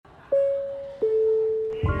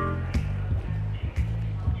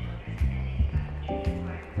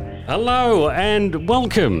Hello and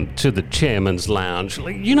welcome to the Chairman's Lounge.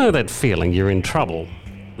 You know that feeling you're in trouble.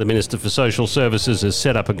 The Minister for Social Services has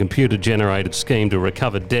set up a computer-generated scheme to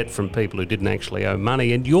recover debt from people who didn't actually owe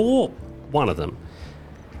money, and you're one of them.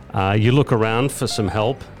 You look around for some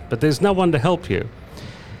help, but there's no one to help you.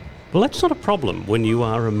 Well, that's not a problem when you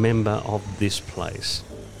are a member of this place,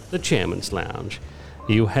 the Chairman's Lounge.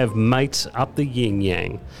 You have mates up the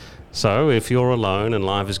yin-yang. So if you're alone and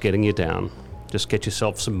life is getting you down, just get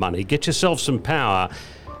yourself some money, get yourself some power,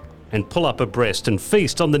 and pull up a breast and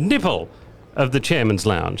feast on the nipple of the Chairman's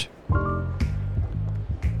Lounge.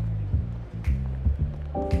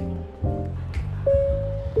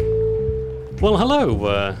 Well,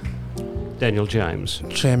 hello, Daniel James.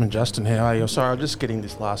 Chairman Justin, how are you? Sorry, I'm just getting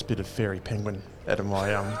this last bit of fairy penguin out of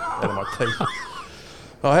my teeth.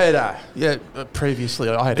 I had, previously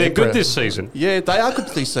I had... They're Emperor. good this season. Yeah, they are good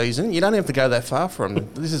this season. You don't have to go that far from them.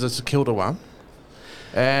 This is a Secilda one.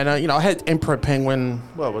 And, I had Emperor Penguin,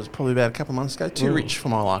 it was probably about a couple of months ago. Too rich for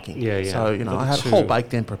my liking. Yeah. So, I had a whole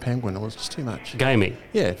baked Emperor Penguin. It was just too much. Gamey.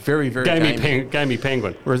 Yeah, very, very gamey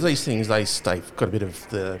penguin. Whereas these things, they've got a bit of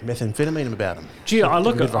the methamphetamine about them. Gee, I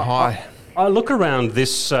look around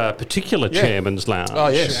this particular Chairman's Lounge. Oh,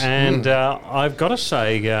 yes. And I've got to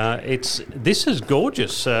say, this is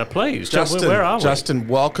gorgeous. Please, Justin, where are we? Justin,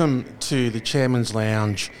 welcome to the Chairman's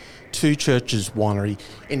Lounge, Two Churches Winery,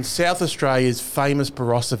 in South Australia's famous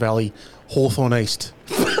Barossa Valley, Hawthorn East.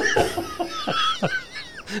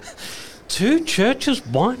 Two Churches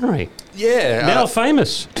Winery. Yeah. Now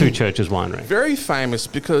famous Two Churches Winery. Very famous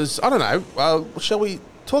because, I don't know, shall we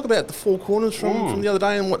talk about the Four Corners from the other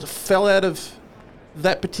day and what fell out of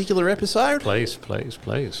that particular episode? Please.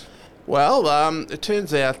 Well, it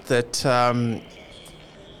turns out that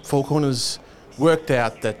Four Corners worked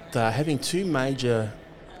out that having two major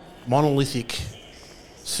monolithic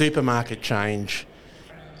supermarket chains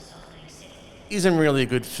isn't really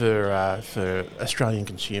good for Australian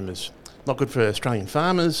consumers. Not good for Australian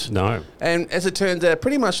farmers. No. And as it turns out,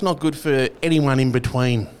 pretty much not good for anyone in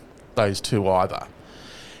between those two either.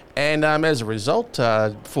 And as a result,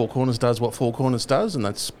 Four Corners does what Four Corners does, and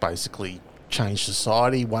that's basically change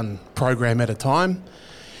society one program at a time.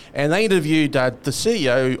 And they interviewed the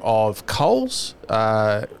CEO of Coles,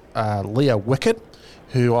 Leah Wickett,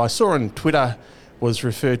 who I saw on Twitter was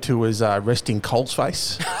referred to as resting Coles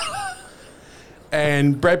face,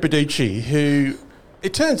 and Brad Beducci, who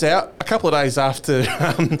it turns out a couple of days after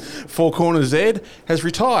Four Corners aired, has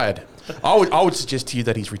retired. I would suggest to you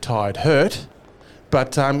that he's retired hurt.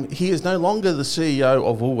 But he is no longer the CEO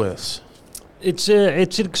of Woolworths. It's an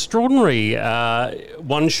extraordinary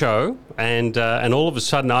one show, and all of a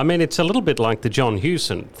sudden, it's a little bit like the John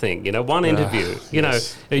Hewson thing. One interview.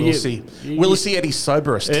 Yes. We'll see at his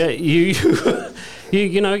soberest.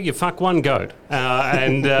 You fuck one goat,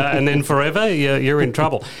 and then forever you're in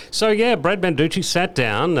trouble. So yeah, Brad Banducci sat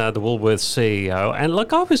down, the Woolworths CEO, and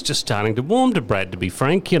look, I was just starting to warm to Brad. To be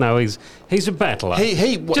frank, he's a battler.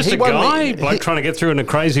 Just a guy trying to get through in a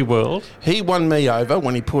crazy world. He won me over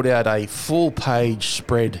when he put out a full-page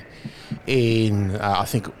spread in I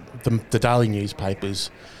think the daily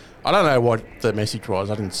newspapers. I don't know what the message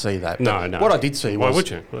was. I didn't see that. No. What I did see was... Why would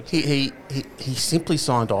you? He simply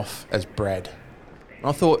signed off as Brad. And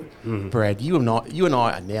I thought, Brad, you and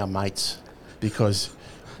I are now mates because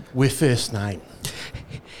we're first name.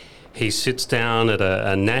 He sits down at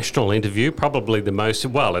a national interview, probably the most,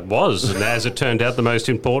 and as it turned out, the most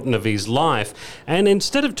important of his life. And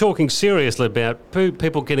instead of talking seriously about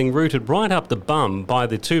people getting rooted right up the bum by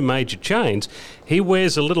the two major chains, he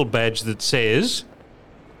wears a little badge that says...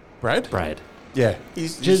 Brad. Yeah.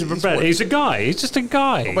 He's a guy. He's just a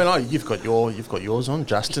guy. You've got yours on,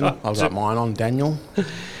 Justin. I've got mine on, Daniel.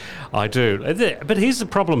 I do. But here's the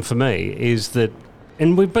problem for me is that,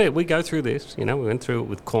 and we go through this, we went through it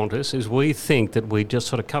with Qantas, is we think that we just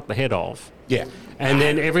sort of cut the head off. Yeah. And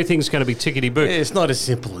then everything's going to be tickety-boo. Yeah, it's not as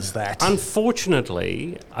simple as that.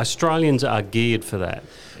 Unfortunately, Australians are geared for that.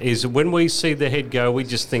 Is when we see the head go, we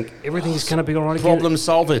just think everything's going to be all right again. Problem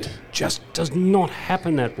solved. Just does not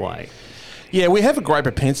happen that way. Yeah, we have a great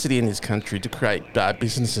propensity in this country to create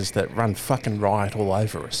businesses that run fucking riot all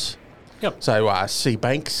over us. Yep. So see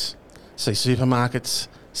banks, see supermarkets,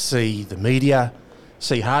 see the media,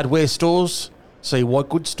 see hardware stores, see white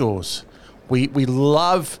goods stores. We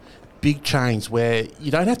love big chains where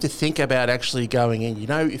you don't have to think about actually going in.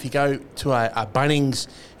 If you go to a Bunnings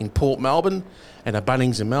in Port Melbourne and a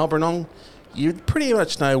Bunnings in Maribyrnong, you pretty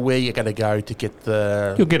much know where you're going to go to get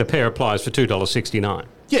the... You'll get a pair of pliers for $2.69.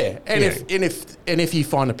 Yeah, and if you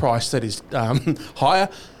find a price that is higher,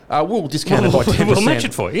 We'll discount it by 10%. We'll match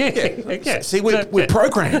it for you. Yeah. See, we're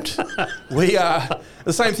programmed. We are.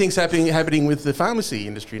 The same thing's happening with the pharmacy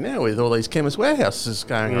industry now, with all these chemist warehouses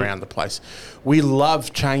going around the place. We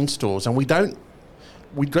love chain stores, and we don't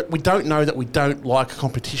know that we don't like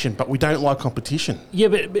competition, but we don't like competition. Yeah,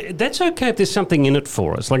 but that's okay if there's something in it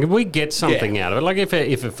for us. Like if we get something out of it. Like if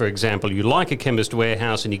for example, you like a chemist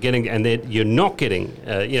warehouse and you're not getting,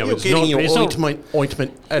 you're getting your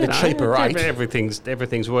ointment at a cheaper rate.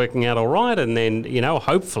 Everything's working out all right, and then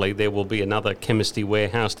hopefully there will be another chemistry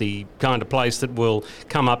warehouse, the kind of place that will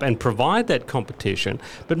come up and provide that competition.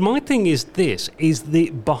 But my thing is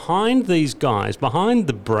behind these guys, behind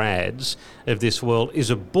the Brads of this world, is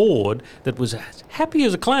a board that was as happy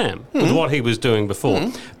as a clam with what he was doing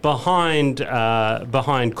before. Behind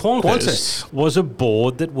Qantas was a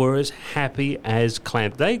board that were as happy as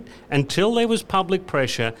clams. Until there was public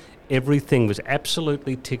pressure, everything was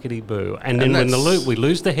absolutely tickety-boo. And then when we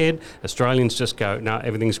lose the head, Australians just go, no,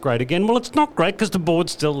 everything's great again. Well, it's not great because the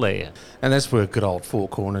board's still there. And that's where good old Four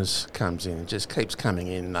Corners comes in. It just keeps coming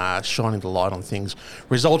in, shining the light on things,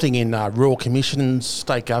 resulting in royal commissions,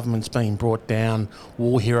 state governments being brought down,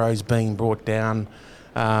 war heroes being brought down,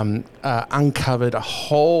 uncovered a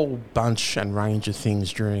whole bunch and range of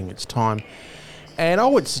things during its time. And I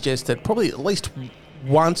would suggest that probably at least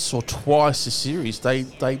once or twice a series, they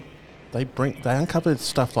uncover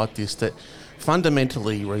stuff like this that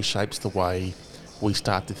fundamentally reshapes the way we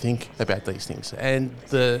start to think about these things. And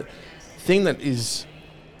the thing that is,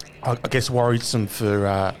 I guess, worrisome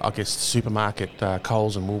for, supermarket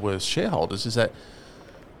Coles and Woolworths shareholders is that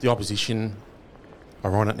the opposition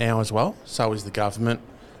are on it now as well. So is the government.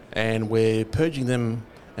 And we're purging them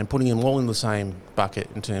and putting them all in the same bucket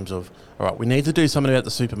in terms of, all right, we need to do something about the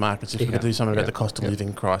supermarkets if we're going to do something about the cost of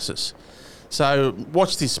living crisis. So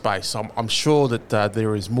watch this space. I'm sure that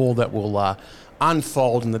there is more that will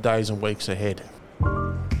unfold in the days and weeks ahead.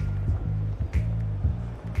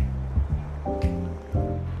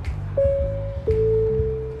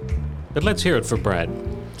 But let's hear it for Brad.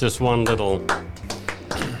 Just one little...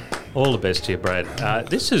 All the best to you, Brad.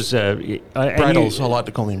 This is... Braddles. I like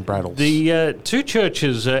to call him Braddles. The Two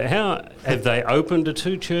Churches, how have they opened a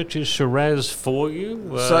Two Churches Shiraz for you?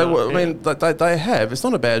 They have. It's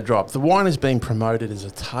not a bad drop. The wine is being promoted as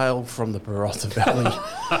a tale from the Barossa Valley,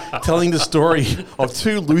 telling the story of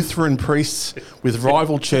two Lutheran priests with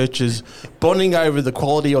rival churches bonding over the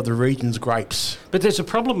quality of the region's grapes. But there's a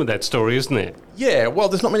problem with that story, isn't there? Yeah, well,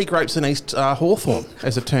 there's not many grapes in East Hawthorn,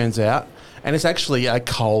 as it turns out. And it's actually a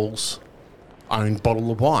Coles-owned bottle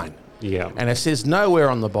of wine. Yeah. And it says nowhere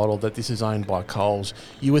on the bottle that this is owned by Coles.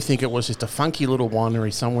 You would think it was just a funky little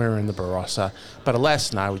winery somewhere in the Barossa. But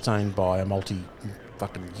alas, no, it's owned by a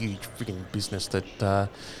huge freaking business that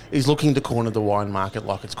is looking to corner the wine market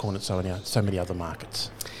like it's cornered so many other markets.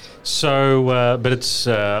 So, but it's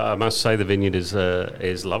I must say the vineyard is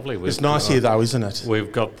lovely. It's nice here though, isn't it?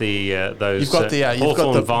 We've got those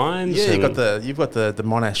hawthorn vines. Yeah, you've got the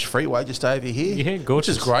Monash Freeway just over here. Yeah, gorgeous.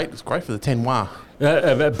 Which is great. It's great for the Tenoir.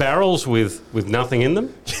 Barrels with nothing in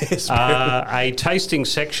them. Yes. A tasting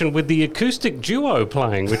section with the acoustic duo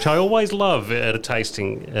playing, which I always love at a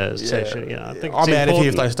tasting session. Yeah, I think I'm out of here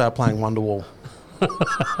if they start playing Wonderwall.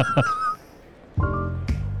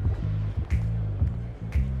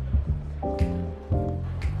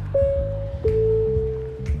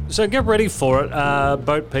 So get ready for it.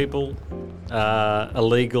 Boat people,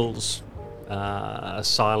 illegals,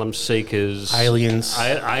 asylum seekers, aliens.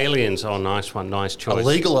 Aliens. Oh, nice one. Nice choice.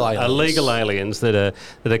 Illegal aliens. Illegal aliens that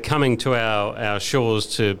are coming to our shores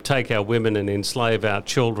to take our women and enslave our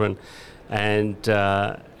children, and take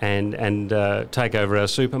over our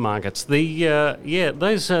supermarkets.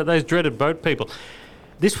 Those dreaded boat people.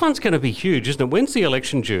 This one's going to be huge, isn't it? When's the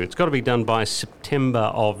election due? It's got to be done by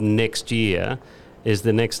September of next year. Is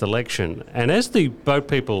the next election. And as the boat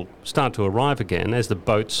people start to arrive again, as the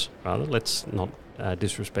boats, rather, let's not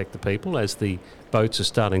disrespect the people, as the boats are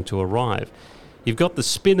starting to arrive, you've got the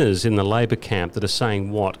spinners in the Labor camp that are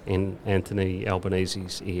saying what in Anthony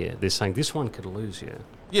Albanese's ear? They're saying this one could lose you.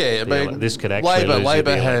 Yeah, this could actually lose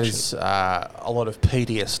Labor you the has a lot of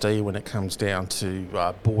PTSD when it comes down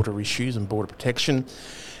to border issues and border protection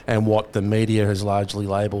and what the media has largely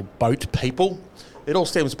labelled boat people. It all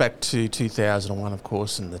stems back to 2001, of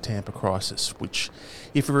course, and the Tampa crisis, which,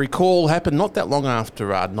 if you recall, happened not that long after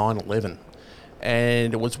 9/11.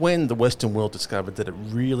 And it was when the Western world discovered that it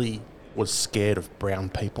really was scared of brown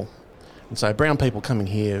people. And so brown people coming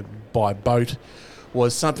here by boat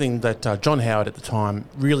was something that John Howard at the time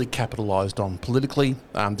really capitalised on politically.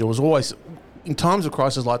 There was always, in times of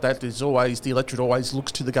crisis like that, the electorate always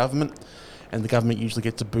looks to the government and the government usually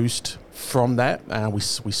gets a boost from that. We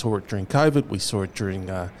saw it during COVID, we saw it during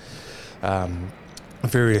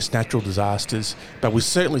various natural disasters, but we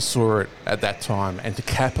certainly saw it at that time, and to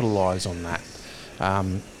capitalise on that.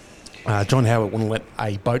 John Howard wouldn't let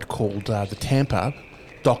a boat called the Tampa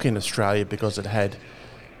dock in Australia because it had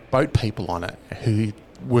boat people on it who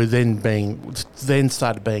were then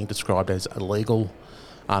started being described as illegal,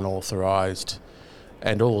 unauthorised,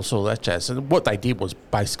 and all sort of that jazz. And what they did was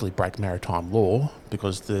basically break maritime law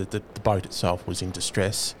because the boat itself was in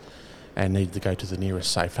distress and needed to go to the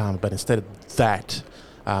nearest safe harbour. But instead of that,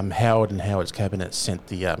 Howard and Howard's cabinet sent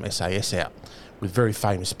the SAS out with very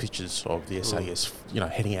famous pictures of the SAS,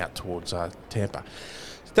 heading out towards Tampa.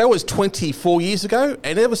 That was 24 years ago,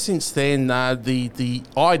 and ever since then, the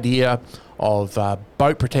idea of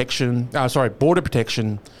border protection,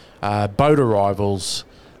 boat arrivals,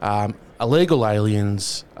 illegal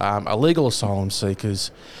aliens, illegal asylum seekers,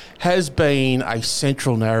 has been a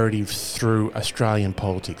central narrative through Australian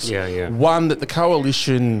politics. One that the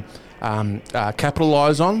coalition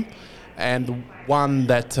capitalise on, and one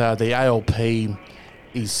that the ALP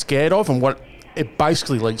is scared of, and what it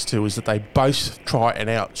basically leads to is that they both try and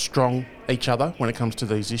outstrong each other when it comes to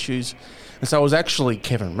these issues. And so it was actually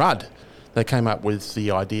Kevin Rudd that came up with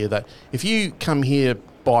the idea that if you come here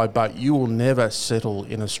by boat, you will never settle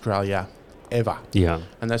in Australia ever. Yeah.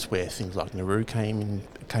 And that's where things like Nauru came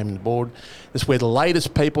on board. That's where the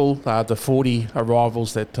latest people, the 40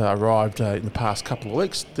 arrivals that arrived in the past couple of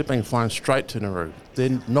weeks, they've been flown straight to Nauru.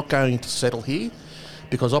 They're not going to settle here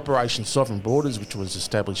because Operation Sovereign Borders, which was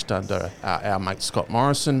established under our mate Scott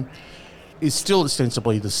Morrison, is still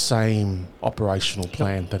ostensibly the same operational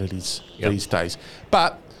plan that it is these days.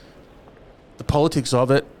 But the politics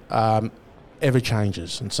of it ever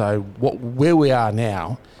changes. And so where we are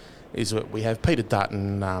now is that we have Peter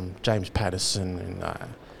Dutton, James Patterson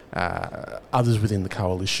and others within the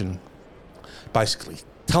coalition basically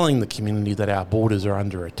telling the community that our borders are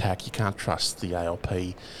under attack. You can't trust the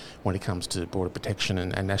ALP when it comes to border protection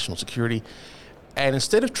and national security. And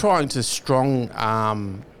instead of trying to strong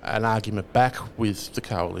arm an argument back with the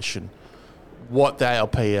coalition, what the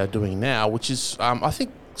ALP are doing now, which is, I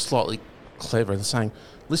think, slightly clever, they're saying,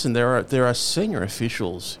 listen, there are senior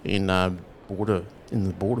officials in the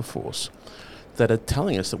border force that are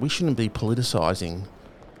telling us that we shouldn't be politicising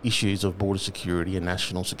issues of border security and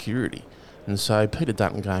national security. And so Peter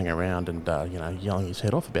Dutton going around and yelling his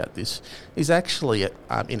head off about this is actually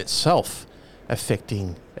in itself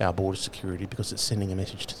affecting our border security because it's sending a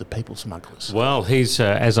message to the people smugglers. Well, he's,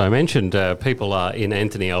 as I mentioned, people are in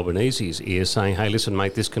Anthony Albanese's ear saying, hey, listen,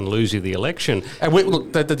 mate, this can lose you the election. And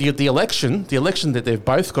look, the election that they've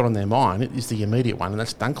both got on their mind is the immediate one, and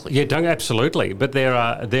that's Dunkley. Yeah, absolutely. But there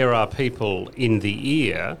are people in the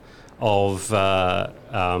ear of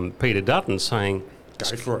Peter Dutton saying,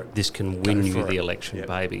 go for it. This can win you the election,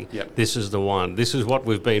 baby. Yep. This is the one. This is what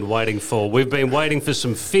we've been waiting for. We've been waiting for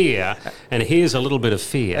some fear, and here's a little bit of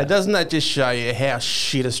fear. And doesn't that just show you how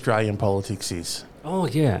shit Australian politics is? Oh,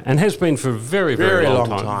 yeah, and has been for a very, very long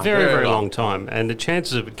time. Very long time. And the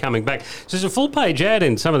chances of it coming back. So there's a full-page ad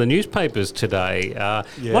in some of the newspapers today.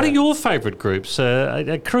 What are your favourite groups?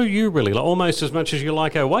 A crew you really like, almost as much as you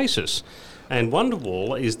like Oasis. And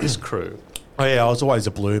Wonderwall is this crew. Oh, yeah, I was always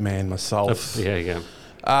a blue man myself. Yeah.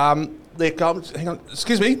 There comes... Hang on.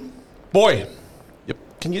 Excuse me. Boy. Yep.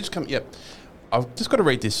 Can you just come... Yep. I've just got to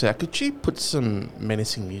read this out. Could you put some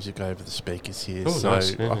menacing music over the speakers here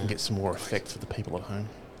nice. I can get some more effect for the people at home?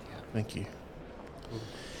 Yeah. Thank you.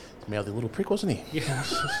 Mouthy little prick, wasn't he? Yeah.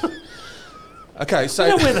 Okay, so... I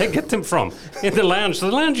don't know where they get them from. In the lounge.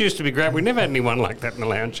 The lounge used to be great. We never had anyone like that in the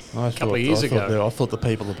lounge a couple of years ago. I thought the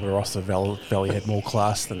people of Barossa Valley had more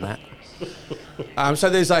class than that. So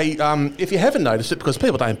there's a... if you haven't noticed it, because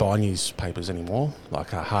people don't buy newspapers anymore,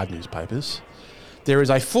 like hard newspapers, there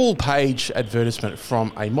is a full-page advertisement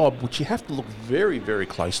from a mob, which you have to look very, very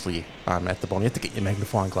closely at the bottom. You have to get your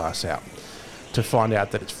magnifying glass out to find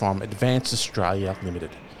out that it's from Advance Australia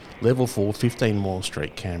Limited, Level 4, 15 Moore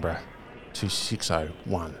Street, Canberra,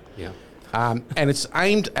 2601. Yeah. And it's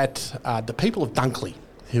aimed at the people of Dunkley,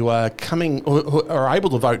 who are coming, who are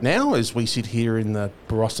able to vote now, as we sit here in the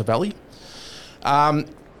Barossa Valley.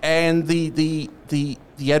 And the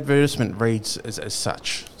advertisement reads as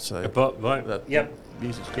such. So, yep,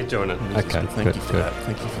 you're doing it. Okay, thank you for that.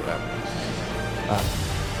 Thank you for that.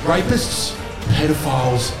 Rapists,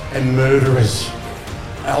 pedophiles, and murderers.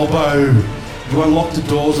 Albo, you unlocked the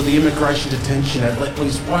doors of the immigration detention and let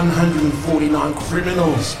loose 149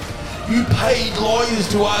 criminals. You paid lawyers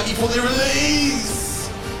to argue for their release.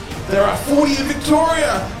 There are 40 in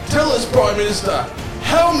Victoria. Tell us, Prime Minister,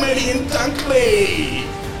 how many in Dunkley?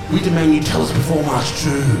 We demand you tell us before March 2.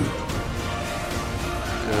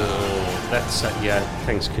 That's yeah.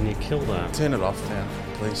 Thanks. Can you kill that? Turn it off now,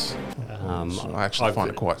 please. I actually find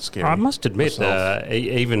it quite scary. I must admit,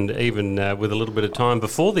 even with a little bit of time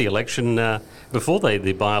before the election, before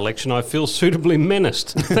the by-election, I feel suitably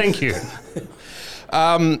menaced. Thank you.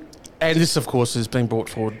 And this, of course, has been brought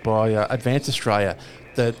forward by Advance Australia,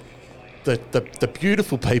 the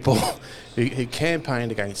beautiful people who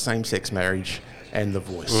campaigned against same-sex marriage and The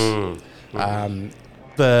Voice.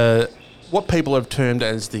 What people have termed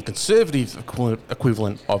as the conservative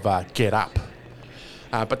equivalent of Get Up.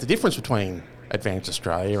 But the difference between Advance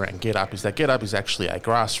Australia and Get Up is that Get Up is actually a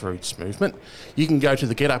grassroots movement. You can go to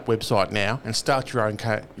the Get Up website now and start your own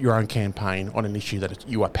campaign on an issue that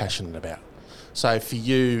you are passionate about. So for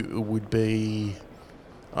you, it would be,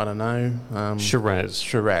 I don't know... Shiraz.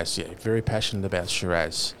 Shiraz, yeah. Very passionate about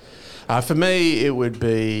Shiraz. For me, it would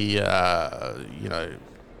be,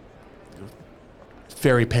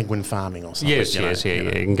 fairy penguin farming or something. Yes, yeah. You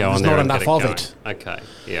can go on there. There's not enough of it. Okay,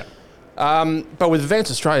 yeah. But with Advance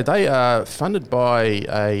Australia, they are funded by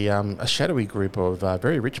a shadowy group of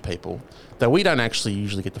very rich people that we don't actually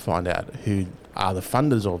usually get to find out who are the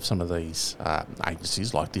funders of some of these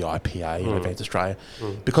agencies like the IPA and Advance Australia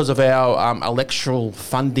because of our electoral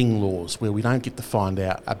funding laws, where we don't get to find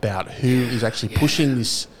out about who is actually pushing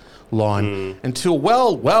this line until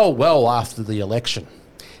well after the election.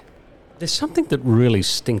 There's something that really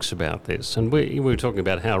stinks about this, and we were talking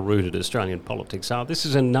about how rooted Australian politics are. This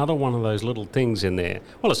is another one of those little things in there.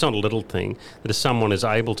 Well, it's not a little thing, that if someone is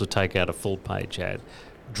able to take out a full-page ad,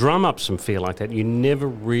 drum up some fear like that, you never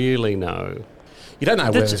really know. You don't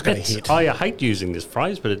know where it's going to hit. I hate using this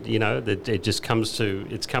phrase, but it just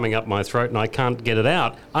it's coming up my throat and I can't get it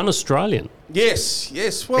out. Un-Australian. Yes.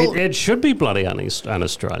 Well, it should be bloody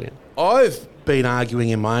un-Australian. I've been arguing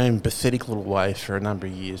in my own pathetic little way for a number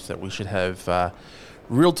of years that we should have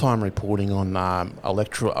real-time reporting on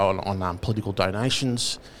political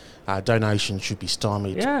donations. Donations should be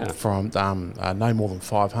stymied from no more than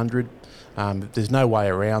 500. There's no way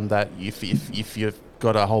around that. If you've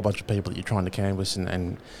got a whole bunch of people that you're trying to canvass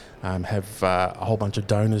and have a whole bunch of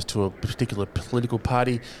donors to a particular political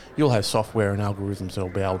party, you'll have software and algorithms that will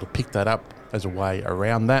be able to pick that up as a way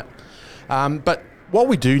around that. But what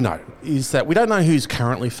we do know is that we don't know who's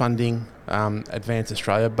currently funding Advance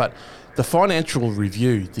Australia, but the Financial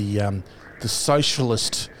Review, the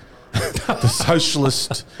socialist,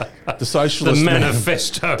 the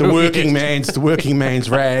manifesto, the working man's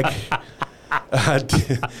rag,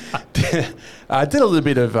 did a little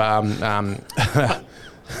bit of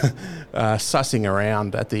sussing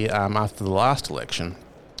around at the after the last election,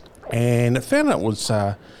 and found out it was.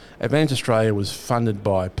 Advance Australia was funded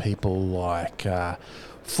by people like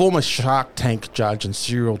former Shark Tank judge and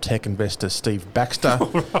serial tech investor Steve Baxter,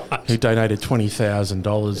 who donated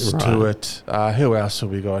 $20,000 to it. Who else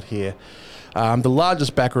have we got here? The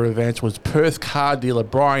largest backer of Advance was Perth car dealer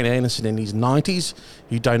Brian Anderson in his 90s,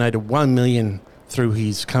 who donated $1 million through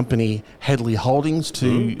his company Headley Holdings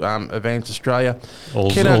to Advance Australia.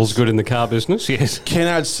 All's good in the car business, yes.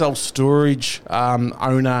 Kennard Self-Storage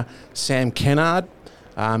owner Sam Kennard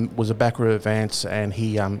was a backer of Advance, and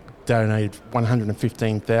he donated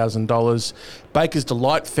 $115,000. Baker's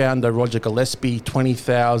Delight founder Roger Gillespie,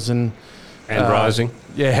 $20,000. And rising.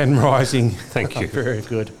 Yeah, and rising. Thank you. Very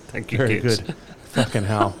good. Thank you. Very good. Fucking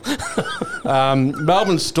hell.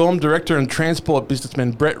 Melbourne Storm director and transport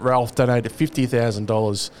businessman Brett Ralph donated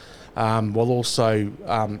 $50,000, while also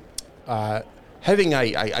having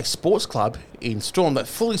a sports club in Storm that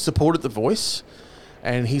fully supported The Voice.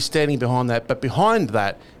 And he's standing behind that. But behind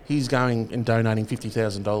that, he's going and donating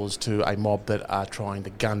 $50,000 to a mob that are trying to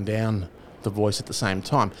gun down The Voice at the same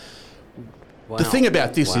time. Wow. The thing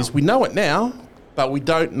about this is we know it now, but we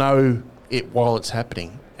don't know it while it's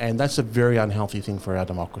happening. And that's a very unhealthy thing for our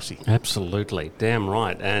democracy. Absolutely. Damn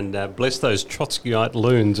right. And bless those Trotskyite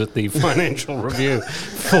loons at the Financial Review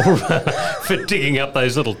for digging up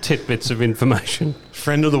those little tidbits of information.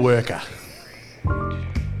 Friend of the worker.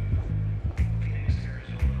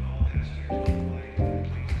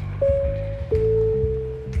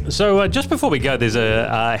 So just before we go, there's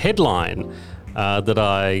a headline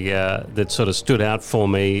that sort of stood out for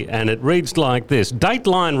me, and it reads like this: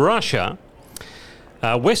 Dateline Russia.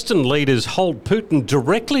 Western leaders hold Putin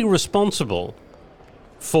directly responsible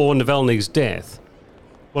for Navalny's death.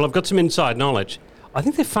 Well, I've got some inside knowledge. I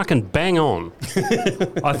think they're fucking bang on.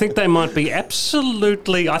 I think they might be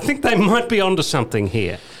onto something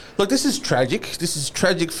here. Look, this is tragic. This is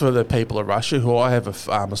tragic for the people of Russia, who I have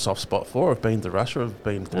a soft spot for. I've been to Russia, I've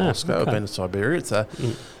been to Moscow, okay. I've been to Siberia. It's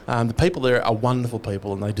the people there are wonderful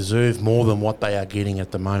people, and they deserve more than what they are getting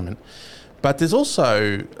at the moment. But there's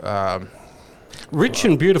also rich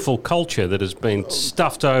and beautiful culture that has been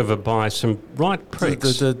stuffed over by some right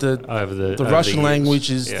pricks the over Russian the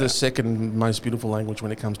language is years. the second most beautiful language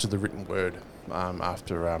when it comes to the written word,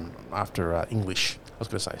 after English. I was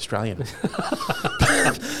going to say Australian.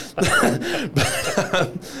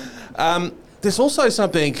 There's also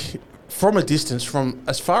something from a distance, from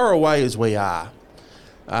as far away as we are,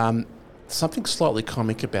 something slightly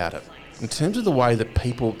comic about it. In terms of the way that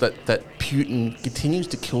that Putin continues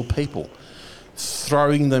to kill people,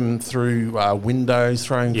 throwing them through windows,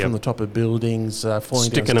 throwing from the top of buildings, falling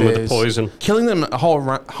sticking downstairs, them with poison, killing them a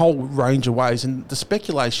whole range of ways. And the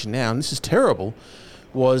speculation now, and this is terrible,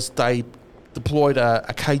 was they deployed a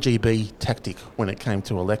KGB tactic when it came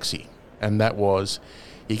to Alexei, and that was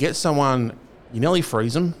you get someone, you nearly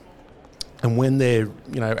freeze them, and when they're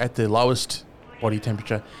at their lowest body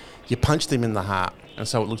temperature, you punch them in the heart, and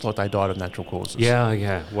so it looks like they died of natural causes.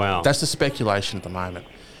 Yeah, wow. That's the speculation at the moment.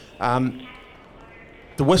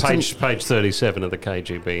 The Western Page 37 of the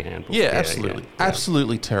KGB handbook. Yeah, absolutely.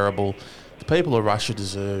 Absolutely terrible. The people of Russia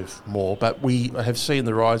deserve more, but we have seen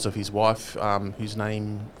the rise of his wife, whose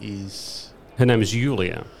name is... Her name is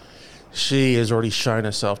Yulia. She has already shown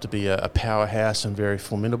herself to be a powerhouse and very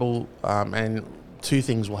formidable, and two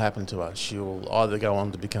things will happen to her. She'll either go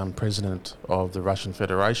on to become president of the Russian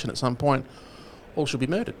Federation at some point, or she'll be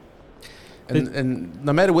murdered. And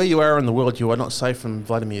no matter where you are in the world, you are not safe from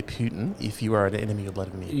Vladimir Putin if you are an enemy of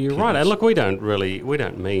Vladimir Putin. You're right. And look, we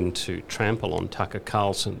don't mean to trample on Tucker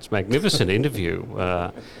Carlson's magnificent interview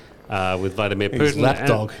with Vladimir Putin. His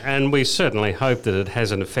lapdog. And we certainly hope that it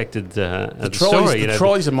hasn't affected the trolleys, story. The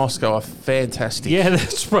trolleys in Moscow are fantastic. Yeah,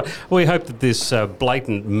 that's right. We hope that this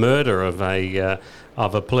blatant murder of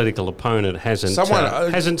a political opponent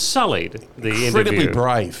hasn't sullied the interview. Incredibly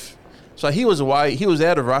brave. So he was away. He was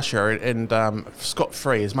out of Russia and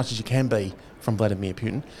scot-free as much as you can be from Vladimir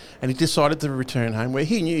Putin, and he decided to return home, where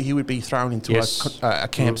he knew he would be thrown into a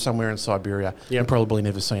camp somewhere in Siberia and probably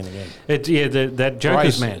never seen again.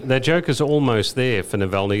 That joke is almost there for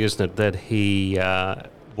Navalny, isn't it? That he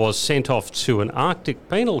was sent off to an Arctic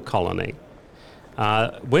penal colony,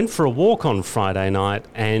 went for a walk on Friday night,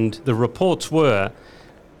 and the reports were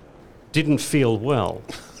didn't feel well.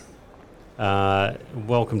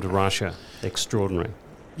 Welcome to Russia. Extraordinary.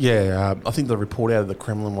 Yeah, I think the report out of the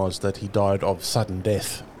Kremlin was that he died of sudden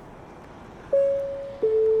death.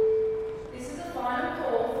 This is a final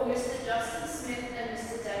call for Mr. Justin Smith and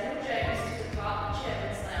Mr. Daniel James to depart the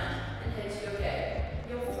Chairman's Lounge and head to your gate.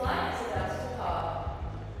 Your flight is about to depart.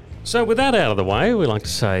 So with that out of the way, we like to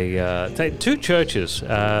say Two Churches.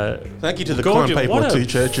 Thank you to the kind people at Two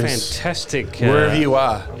Churches. Fantastic. Wherever you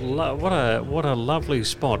are. What a lovely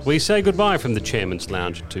spot. We say goodbye from the Chairman's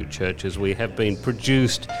Lounge at Two Churches. We have been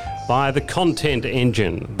produced by the Content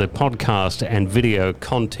Engine, the podcast and video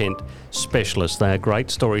content specialists. They are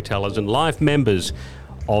great storytellers and live members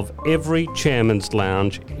of every Chairman's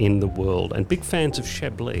Lounge in the world, and big fans of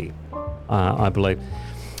Chablis, I believe.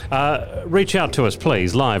 Reach out to us,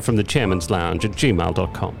 please, live from the Chairman's Lounge at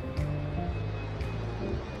gmail.com.